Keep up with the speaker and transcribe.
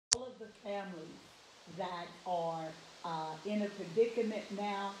families that are in a predicament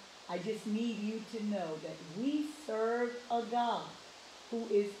now, I just need you to know that we serve a God who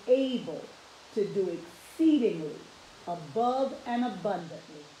is able to do exceedingly above and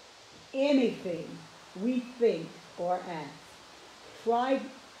abundantly anything we think or ask. Try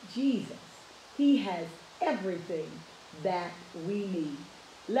Jesus. He has everything that we need.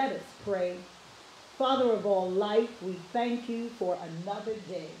 Let us pray. Father of all life, we thank you for another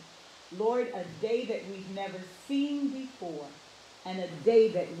day. Lord, a day that we've never seen before and a day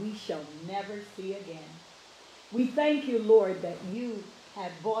that we shall never see again. We thank you, Lord, that you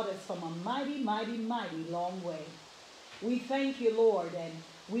have brought us from a mighty, mighty, mighty long way. We thank you, Lord, and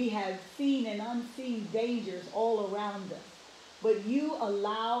we have seen and unseen dangers all around us. But you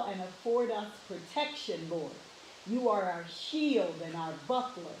allow and afford us protection, Lord. You are our shield and our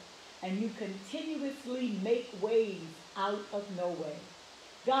buckler, and you continuously make ways out of no way.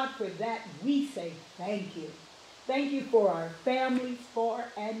 God, for that we say thank you. Thank you for our families, far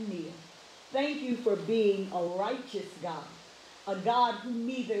and near. Thank you for being a righteous God, a God who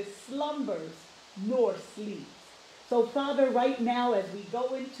neither slumbers nor sleeps. So, Father, right now as we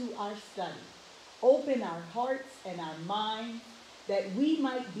go into our study, open our hearts and our minds that we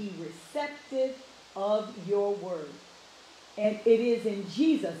might be receptive of your word. And it is in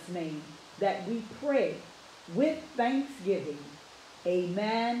Jesus' name that we pray with thanksgiving.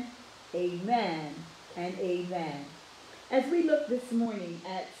 Amen, amen, and amen. As we look this morning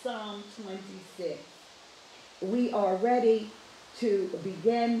at Psalm 26, we are ready to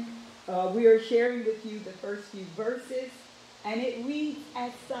begin. We are sharing with you the first few verses, and it reads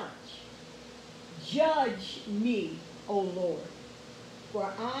as such: Judge me, O Lord,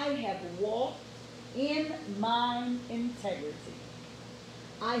 for I have walked in mine integrity.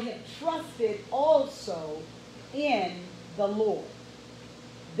 I have trusted also in the Lord.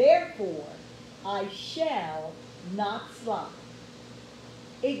 Therefore, I shall not slide.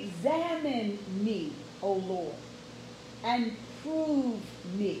 Examine me, O Lord, and prove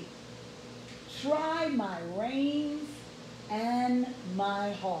me. Try my reins and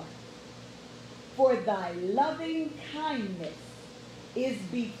my heart. For thy loving kindness is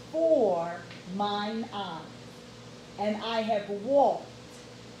before mine eyes, and I have walked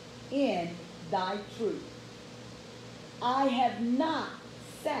in thy truth. I have not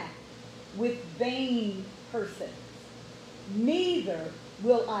sat with vain persons, neither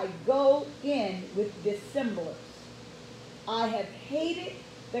will I go in with dissemblers. I have hated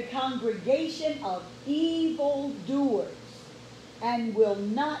the congregation of evildoers, and will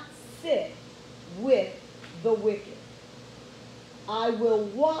not sit with the wicked. I will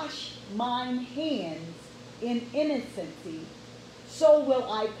wash mine hands in innocency, so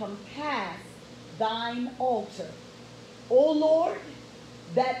will I compass thine altar, O Lord,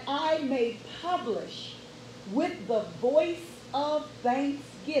 that I may publish with the voice of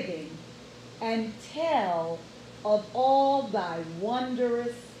thanksgiving and tell of all thy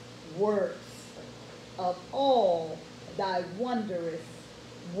wondrous works, of all thy wondrous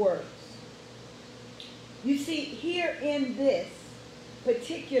works. You see, here in this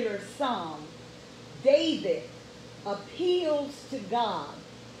particular psalm, David appeals to God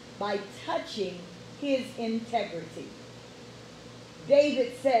by touching his integrity.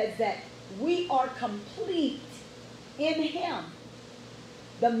 David says that we are complete in him.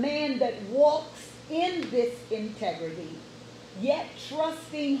 The man that walks in this integrity, yet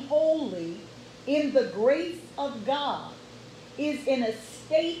trusting wholly in the grace of God, is in a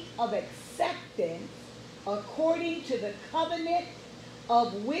state of acceptance according to the covenant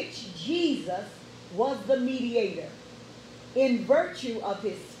of which Jesus was the mediator, in virtue of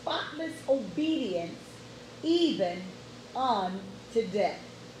his spotless obedience even unto death.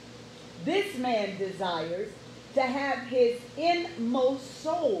 This man desires to have his inmost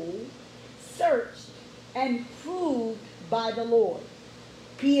soul searched and proved by the Lord.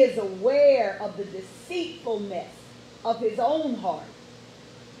 He is aware of the deceitfulness of his own heart.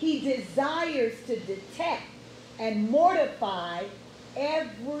 He desires to detect and mortify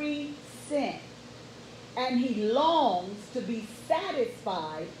every sin, and he longs to be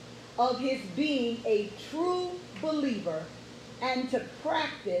satisfied of his being a true believer and to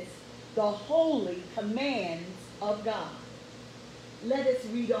practice the holy commands of God. Let us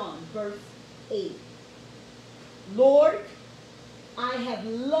read on, verse 8. Lord, I have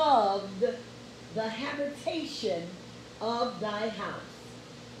loved the habitation of thy house,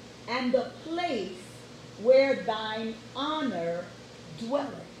 and the place where thine honor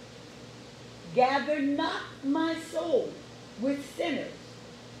dwelleth. Gather not my soul with sinners,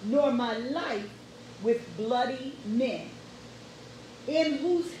 nor my life with bloody men, in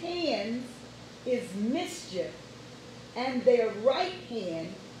whose hands is mischief, and their right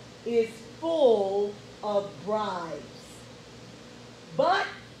hand is full of bribes. But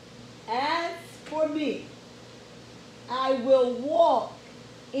as for me, I will walk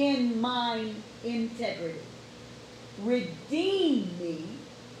in mine integrity. Redeem me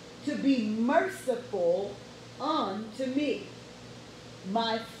to be merciful unto me.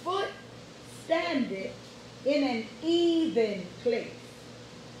 My foot standeth in an even place.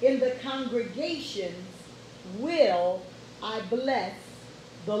 In the congregations will I bless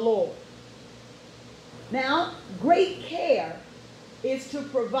the Lord. Now, great care is to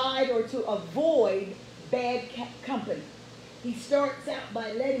provide or to avoid bad company. He starts out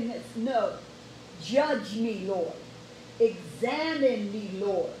by letting us know, judge me, Lord. Examine me,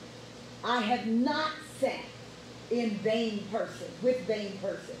 Lord. I have not sat in vain persons, with vain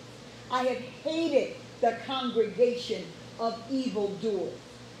persons. I have hated the congregation of evildoers.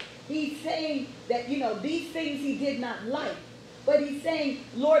 He's saying that, these things he did not like. But he's saying,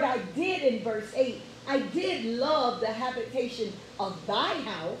 Lord, I did in verse 8, I did love the habitation of thy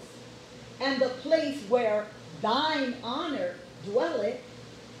house and the place where thine honor dwelleth.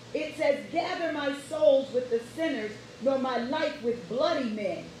 It says, gather my souls with the sinners, nor my life with bloody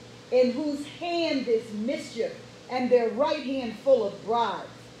men, in whose hand is mischief, and their right hand full of bribes.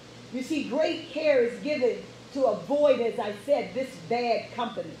 You see, great care is given to avoid, as I said, this bad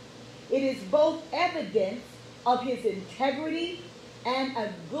company. It is both evidence of his integrity and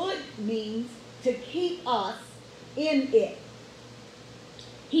a good means to keep us in it.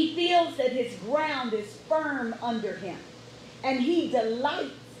 He feels that his ground is firm under him, and he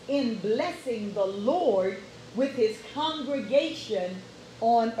delights in blessing the Lord with his congregation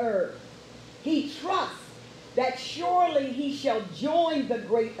on earth. He trusts that surely he shall join the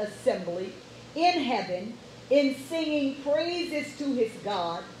great assembly in heaven in singing praises to his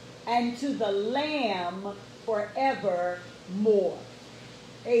God and to the Lamb forevermore.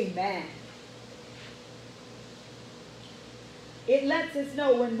 Amen. It lets us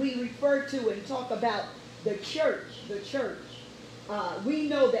know when we refer to and talk about the church, we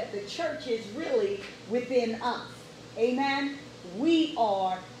know that the church is really within us. Amen. We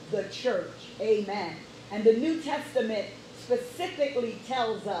are the church. Amen. And the New Testament specifically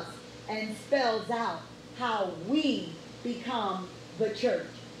tells us and spells out how we become the church.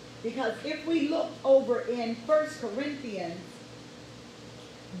 Because if we look over in 1 Corinthians,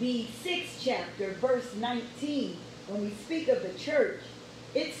 the 6th chapter, verse 19, when we speak of the church,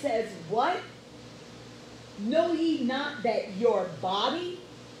 it says, what? Know ye not that your body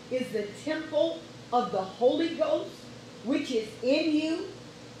is the temple of the Holy Ghost, which is in you,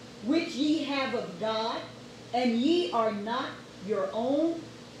 which ye have of God, and ye are not your own?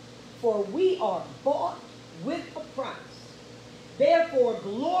 For we are bought with a price. Therefore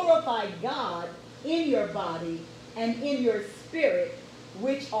glorify God in your body and in your spirit,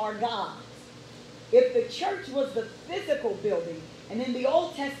 which are God's. If the church was the physical building, and in the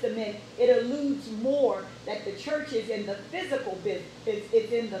Old Testament it alludes more that the church is in the physical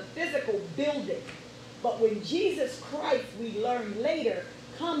it's in the physical building. But when Jesus Christ, we learn later,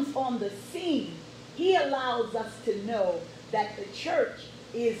 comes on the scene, he allows us to know that the church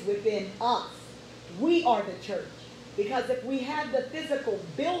is within us. We are the church. Because if we have the physical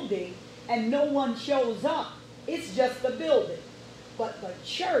building and no one shows up, it's just a building. But the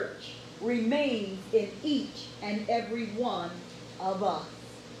church remains in each and every one of us.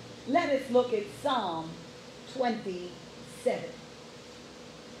 Let us look at Psalm 27.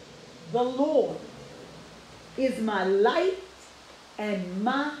 The Lord is my light and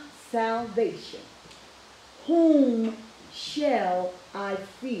my salvation. Whom shall I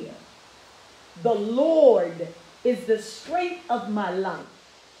fear? The Lord is the strength of my life.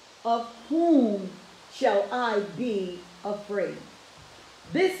 Of whom shall I be afraid?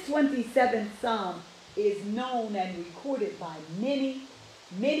 This 27th Psalm is known and recorded by many.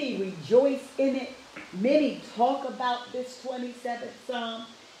 Many rejoice in it. Many talk about this 27th Psalm.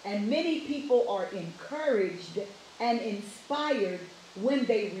 And many people are encouraged and inspired when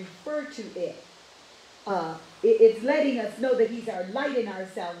they refer to it. It's letting us know that he's our light and our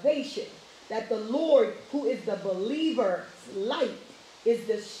salvation. That the Lord, who is the believer's light, is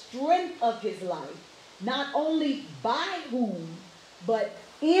the strength of his life. Not only by whom, but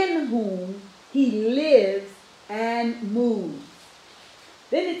in whom he lives and moves.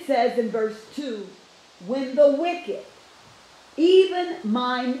 Then it says in verse 2, when the wicked, even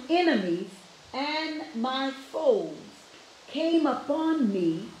mine enemies and my foes, came upon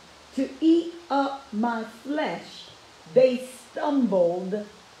me to eat up my flesh, they stumbled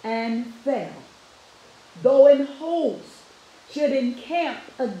and fell. Though an host should encamp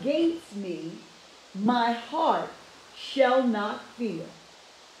against me, my heart shall not fear.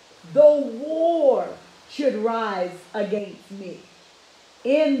 Though war should rise against me,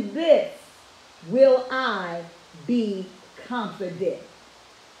 in this will I be confident.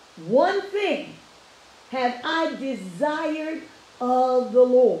 One thing have I desired of the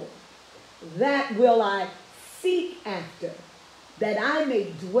Lord, that will I seek after, that I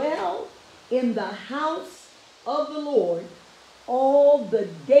may dwell in the house of the Lord all the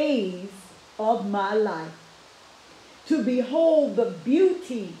days of my life, to behold the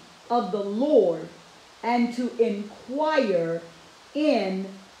beauty of the Lord and to inquire in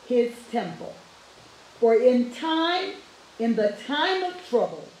his temple. For in the time of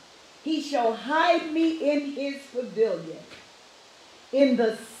trouble, he shall hide me in his pavilion. In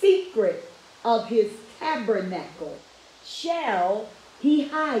the secret of his tabernacle shall he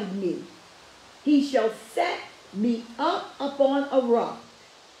hide me. He shall set me up upon a rock,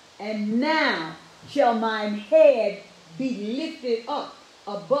 and now shall mine head be lifted up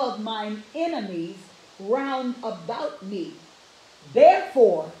above mine enemies round about me.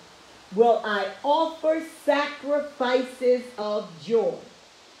 Therefore will I offer sacrifices of joy.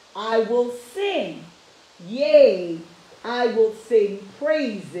 I will sing, yea, I will sing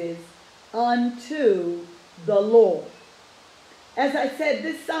praises unto the Lord. As I said,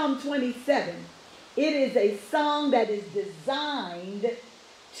 this Psalm 27, it is a song that is designed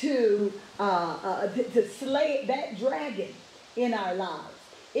to slay that dragon in our lives.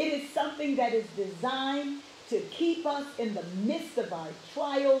 It is something that is designed to keep us in the midst of our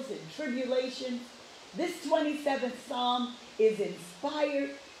trials and tribulations. This 27th Psalm is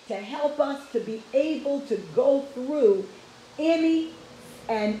inspired to help us to be able to go through any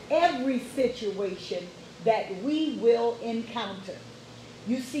and every situation that we will encounter.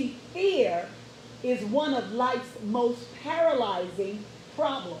 You see, fear is one of life's most paralyzing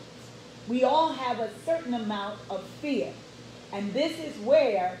problems. We all have a certain amount of fear. And this is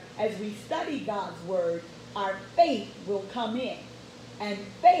where, as we study God's word, our faith will come in. And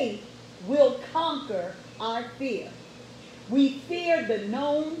faith will conquer our fear. We fear the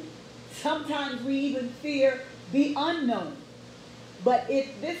known. Sometimes we even fear the unknown. But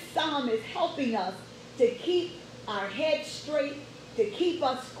this psalm is helping us to keep our head straight, to keep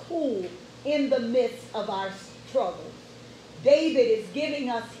us cool in the midst of our struggles. David is giving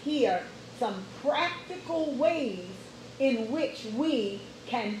us here some practical ways in which we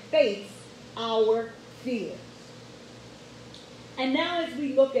can face our fears. And now as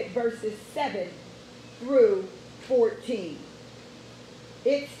we look at verses 7 through 14,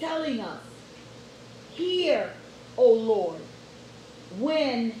 it's telling us, hear, O Lord,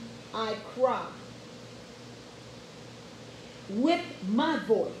 when I cry. With my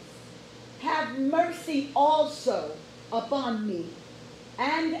voice, have mercy also upon me,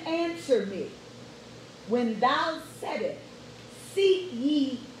 and answer me. When thou saidst, seek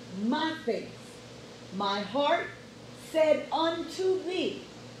ye my face, my heart said unto thee,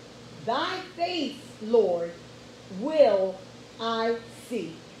 thy face, Lord, will I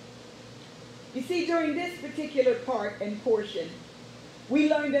seek. You see, during this particular part and portion, we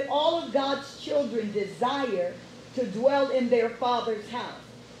learn that all of God's children desire to dwell in their Father's house.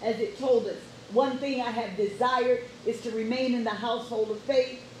 As it told us, one thing I have desired is to remain in the household of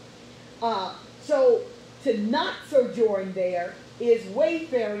faith. So to not sojourn there is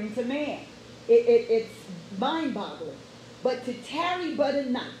wayfaring to man. It's mind-boggling. But to tarry but a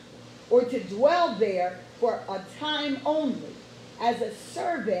night, or to dwell there for a time only, as a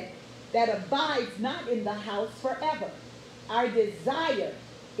servant that abides not in the house forever. Our desire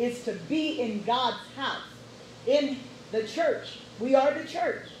is to be in God's house, in the church. We are the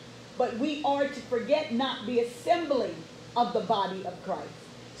church, but we are to forget not the assembling of the body of Christ.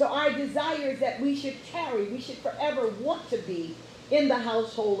 So our desire is that we should tarry, we should forever want to be in the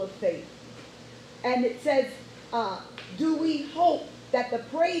household of faith. And it says, do we hope that the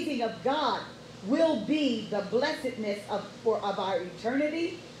praising of God will be the blessedness of our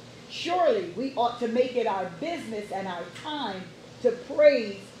eternity? Surely we ought to make it our business and our time to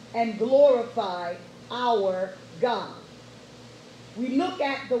praise and glorify our God. We look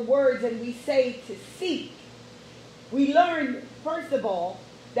at the words and we say to seek. We learn, first of all,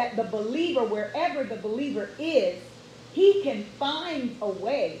 that the believer, wherever the believer is, he can find a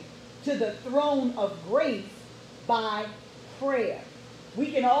way to the throne of grace by prayer.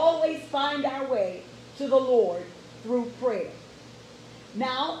 We can always find our way to the Lord through prayer.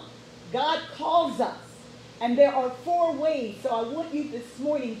 Now, God calls us, and there are 4 ways. So I want you this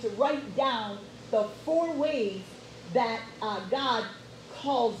morning to write down the 4 ways that God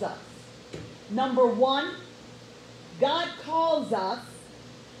calls us. Number 1, God calls us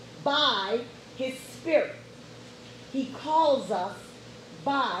by his Spirit. He calls us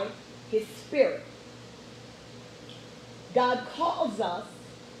by his Spirit. God calls us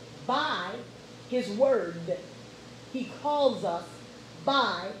by his word. He calls us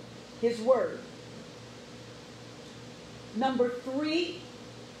by his word. Number 3,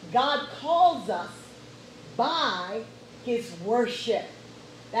 God calls us by his worship.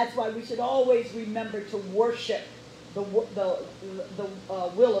 That's why we should always remember to worship the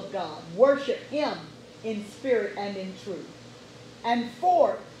will of God. Worship him in spirit and in truth. And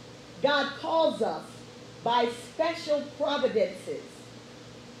 4, God calls us by special providences.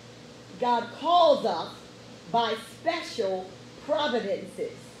 God calls us by special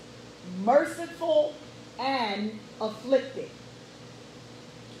providences, merciful and afflicting.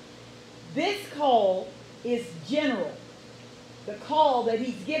 This call is general. The call that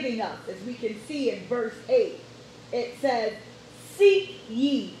he's giving us, as we can see in verse 8, it says, "Seek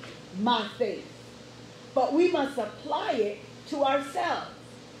ye my face." But we must apply it to ourselves.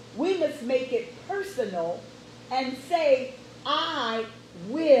 We must make it personal and say, "I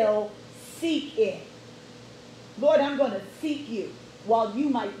will seek it." Lord, I'm going to seek you while you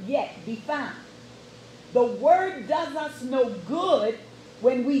might yet be found. The word does us no good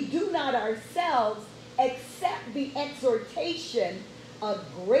when we do not ourselves accept the exhortation. A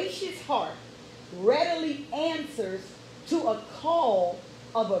gracious heart readily answers to a call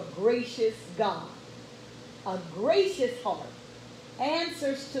of a gracious God. A gracious heart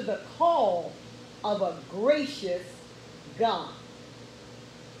answers to the call of a gracious God.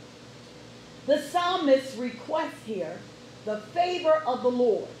 The psalmist requests here the favor of the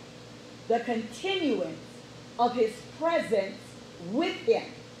Lord, the continuance of his presence with him,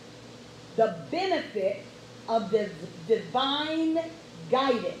 the benefit of the divine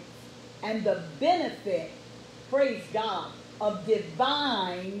guidance, and the benefit, praise God, of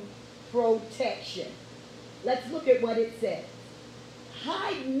divine protection. Let's look at what it says.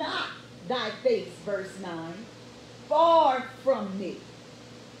 "Hide not thy face," verse 9, "far from me.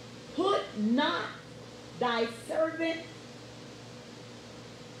 Put not thy servant,"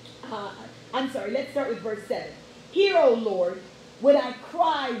 let's start with verse 7. "Hear, O Lord, when I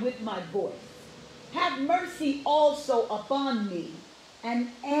cry with my voice. Have mercy also upon me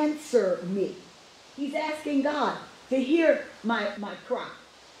and answer me." He's asking God to hear my cry.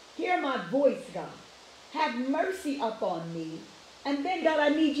 Hear my voice, God. Have mercy upon me. And then, God, I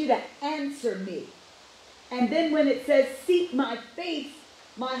need you to answer me. And then when it says, "Seek my face,"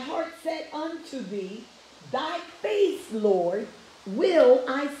 my heart said unto thee, "Thy face, Lord, will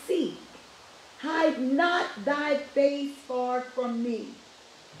I seek. Hide not thy face far from me.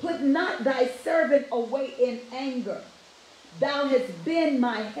 Put not thy servant away in anger. Thou hast been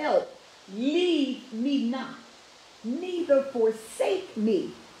my help. Leave me not, neither forsake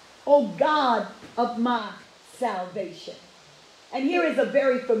me, O God of my salvation." And here is a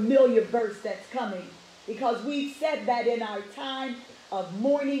very familiar verse that's coming, because we've said that in our time of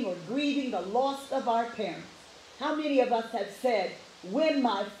mourning or grieving the loss of our parents. How many of us have said, "When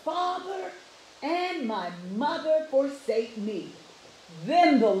my father and my mother forsake me,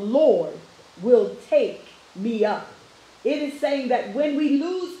 then the Lord will take me up"? It is saying that when we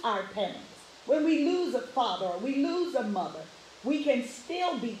lose our parents, when we lose a father or we lose a mother, we can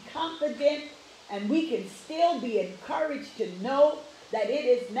still be confident and we can still be encouraged to know that it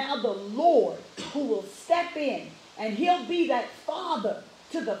is now the Lord who will step in, and he'll be that father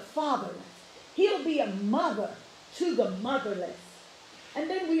to the fatherless. He'll be a mother to the motherless. And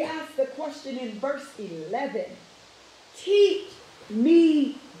then we ask the question in verse 11, "Teach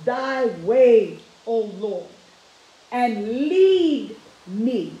me thy way, O Lord, and lead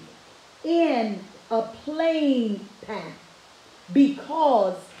me in a plain path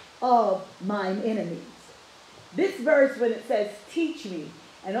because of mine enemies." This verse, when it says "teach me,"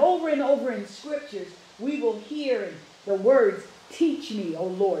 and over in scriptures, we will hear the words, "Teach me, O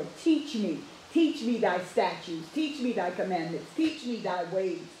Lord, teach me. Teach me thy statutes. Teach me thy commandments. Teach me thy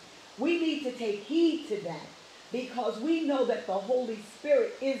ways." We need to take heed to that, because we know that the Holy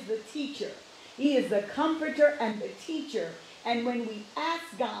Spirit is the teacher. He is the comforter and the teacher. And when we ask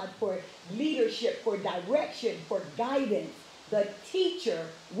God for leadership, for direction, for guidance, the teacher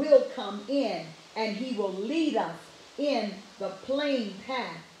will come in and he will lead us in the plain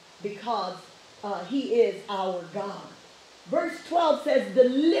path, because he is our God. Verse 12 says,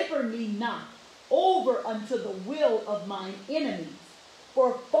 "Deliver me not over unto the will of mine enemies,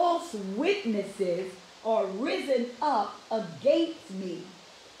 for false witnesses are risen up against me,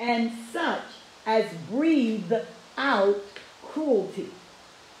 and such as breathe out cruelty."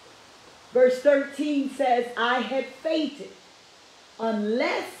 Verse 13 says, I had fainted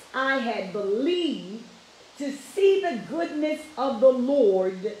unless I had believed to see the goodness of the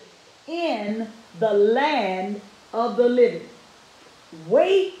Lord in the land of the living.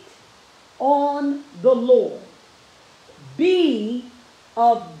 Wait on the Lord. Be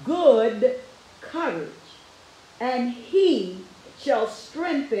of good courage, and he shall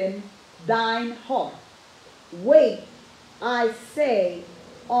strengthen thine heart. Wait, I say,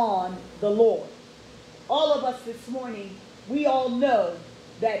 on the Lord. All of us this morning, we all know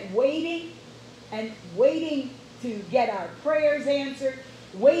that waiting to get our prayers answered,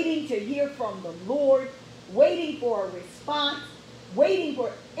 waiting to hear from the Lord, waiting for a response, waiting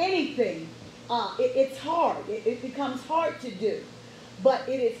for anything, it's hard. It becomes hard to do. But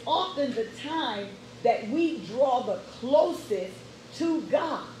it is often the time that we draw the closest to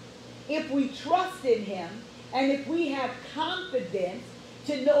God. If we trust in him, and if we have confidence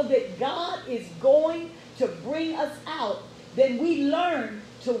to know that God is going to bring us out, then we learn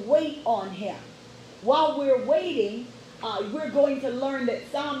to wait on him. While we're waiting, we're going to learn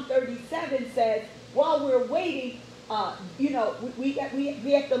that Psalm 37 says, while we're waiting, we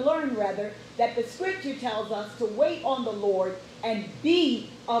have to learn, rather, that the scripture tells us to wait on the Lord and be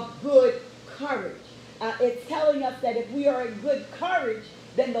of good courage. It's telling us that if we are in good courage,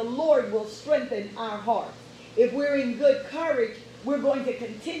 then the Lord will strengthen our hearts. If we're in good courage, we're going to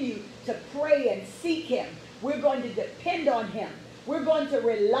continue to pray and seek him. We're going to depend on him. We're going to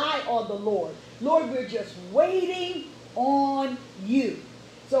rely on the Lord. Lord, we're just waiting on you.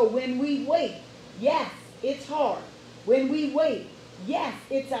 So when we wait, yes, it's hard. When we wait, yes,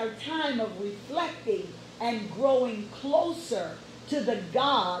 it's our time of reflecting and growing closer to the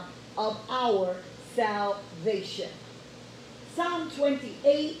God of our salvation. Psalm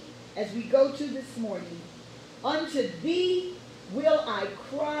 28, as we go to this morning, unto thee will I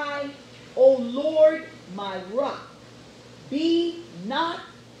cry, O Lord, my rock. Be not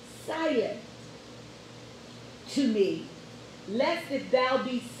silent to me, lest if thou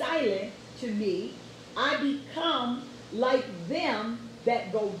be silent to me, I become like them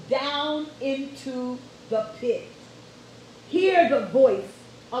that go down into the pit. Hear the voice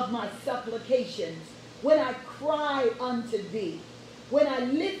of my supplications when I cry unto thee, when I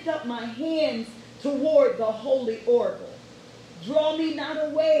lift up my hands toward the holy oracle. Draw me not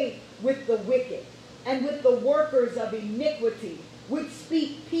away with the wicked and with the workers of iniquity, which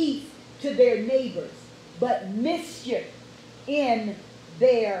speak peace to their neighbors, but mischief in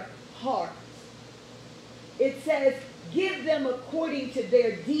their hearts. It says, give them according to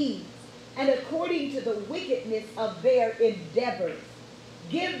their deeds and according to the wickedness of their endeavors.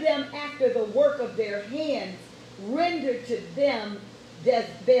 Give them after the work of their hands. Render to them their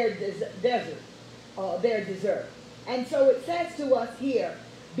desert. And so it says to us here,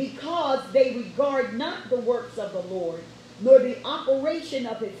 because they regard not the works of the Lord, nor the operation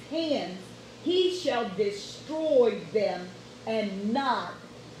of his hands, he shall destroy them and not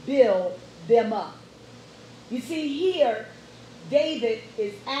build them up. You see, here, David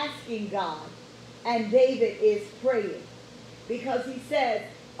is asking God, and David is praying, because he says,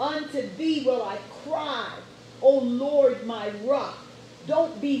 unto thee will I cry, O Lord, my rock.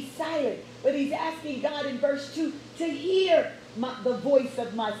 Don't be silent. But he's asking God in verse 2 to hear the voice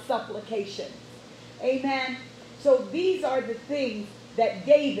of my supplications. Amen. So these are the things that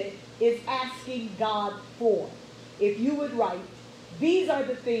David is asking God for. If you would write, these are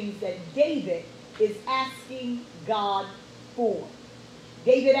the things that David is asking God for.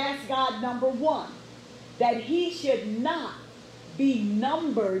 David asked God, number one, that he should not be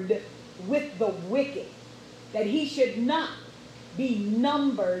numbered with the wicked. That he should not be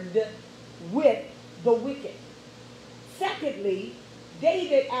numbered with the wicked. Secondly,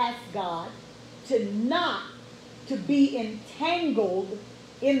 David asked God to be entangled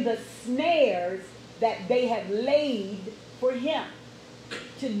in the snares that they have laid for him.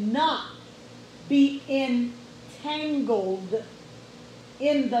 To not be entangled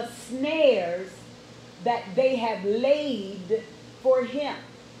in the snares that they have laid for him.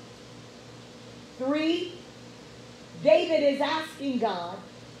 3, David is asking God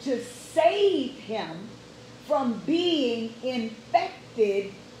to save him from being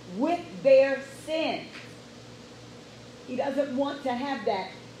infected with their sins. He doesn't want to have that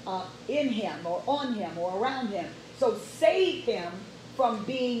in him or on him or around him. So save him from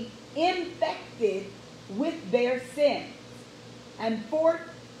being infected with their sins. And 4th,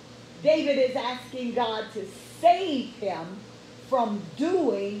 David is asking God to save him from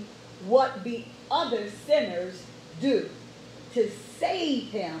doing what the other sinners do. To save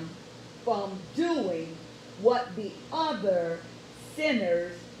him from doing what the other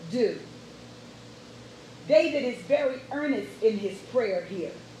sinners do. David is very earnest in his prayer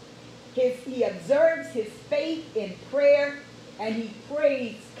here. He observes his faith in prayer, and he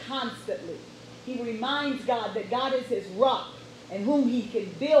prays constantly. He reminds God that God is his rock in whom he can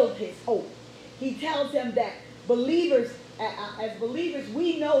build his hope. He tells him that as believers,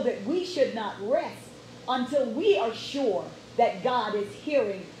 we know that we should not rest until we are sure that God is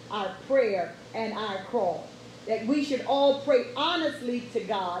hearing our prayer and our call. That we should all pray honestly to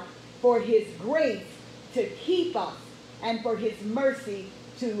God for his grace to keep us and for his mercy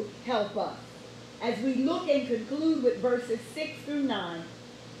to help us. As we look and conclude with verses 6 through 9,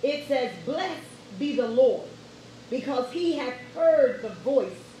 it says, "Blessed be the Lord, because he hath heard the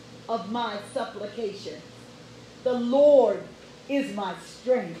voice of my supplication. The Lord is my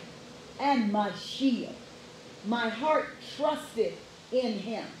strength and my shield. My heart trusteth in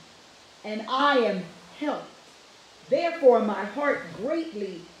him, and I am helped. Therefore my heart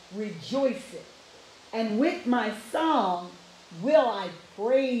greatly rejoiceth, and with my song will I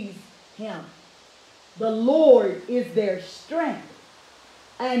praise him. The Lord is their strength,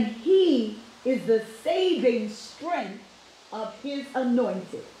 and he is the saving strength of his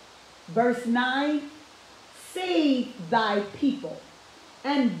anointed." Verse 9, "Save thy people,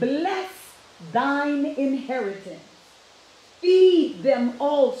 and bless thine inheritance. Feed them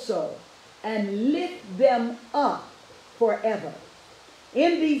also, and lift them up forever."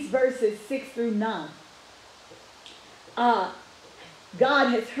 In these verses 6 through 9, God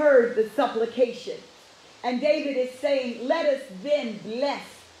has heard the supplication. And David is saying, let us then bless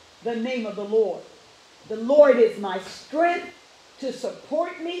the name of the Lord. The Lord is my strength to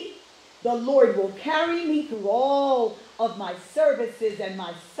support me. The Lord will carry me through all of my services and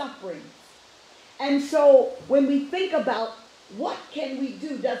my sufferings. And so when we think about what can we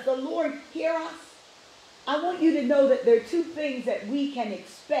do, does the Lord hear us? I want you to know that there are two things that we can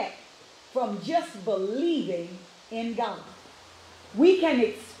expect from just believing in God. We can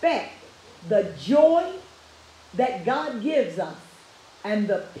expect the joy that God gives us and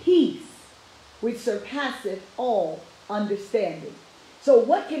the peace which surpasseth all understanding. So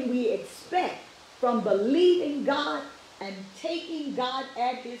what can we expect from believing God and taking God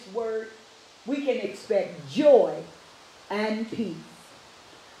at his word? We can expect joy and peace.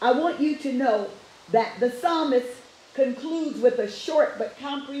 I want you to know that the psalmist concludes with a short but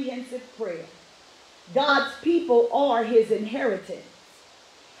comprehensive prayer. God's people are his inheritance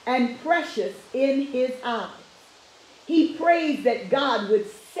and precious in his eyes. He prays that God would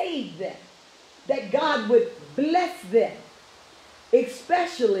save them, that God would bless them,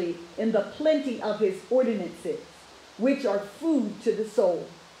 especially in the plenty of his ordinances, which are food to the soul.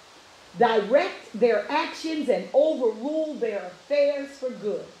 Direct their actions and overrule their affairs for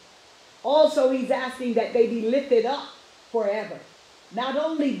good. Also, he's asking that they be lifted up forever. Not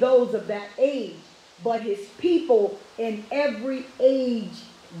only those of that age, but his people in every age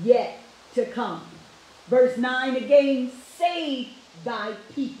yet to come. Verse 9 again, "Save thy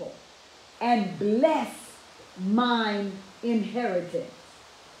people, and bless mine inheritance.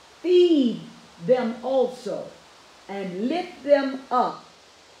 Feed them also, and lift them up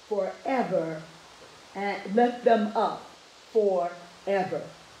forever, and lift them up forever."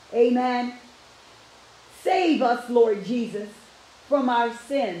 Amen. Save us, Lord Jesus, from our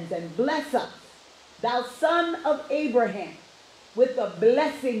sins, and bless us, thou son of Abraham, with the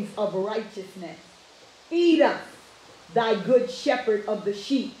blessings of righteousness. Feed us, thy good shepherd of the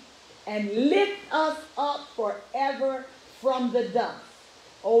sheep, and lift us up forever from the dust,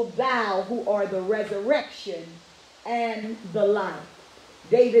 O thou who art the resurrection and the life.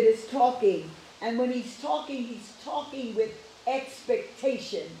 David is talking, and when he's talking with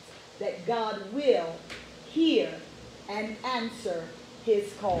expectations that God will hear and answer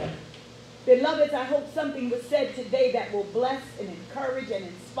his call. Beloveds, I hope something was said today that will bless and encourage and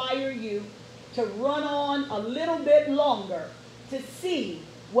inspire you to run on a little bit longer to see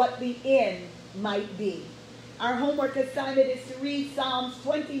what the end might be. Our homework assignment is to read Psalms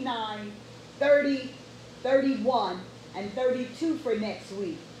 29, 30, 31, and 32 for next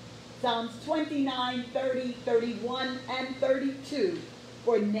week. Psalms 29, 30, 31, and 32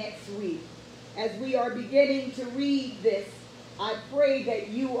 for next week. As we are beginning to read this, I pray that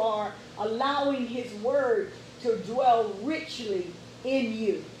you are allowing his word to dwell richly in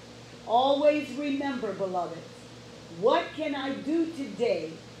you. Always remember, beloveds, what can I do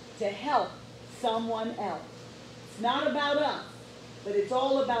today to help someone else? It's not about us, but it's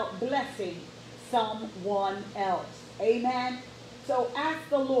all about blessing someone else. Amen? So ask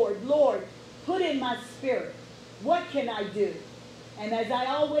the Lord, Lord, put in my spirit, what can I do? And as I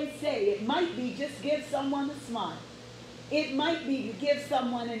always say, it might be just give someone a smile. It might be to give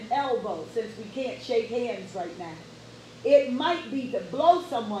someone an elbow since we can't shake hands right now. It might be to blow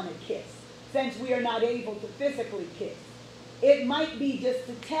someone a kiss since we are not able to physically kiss. It might be just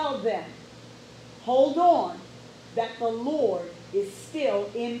to tell them, hold on, that the Lord is still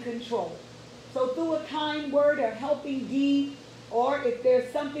in control. So through a kind word or helping deed, or if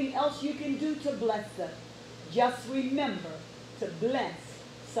there's something else you can do to bless them, just remember to bless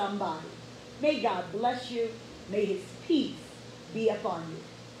somebody. May God bless you. May his peace be upon you.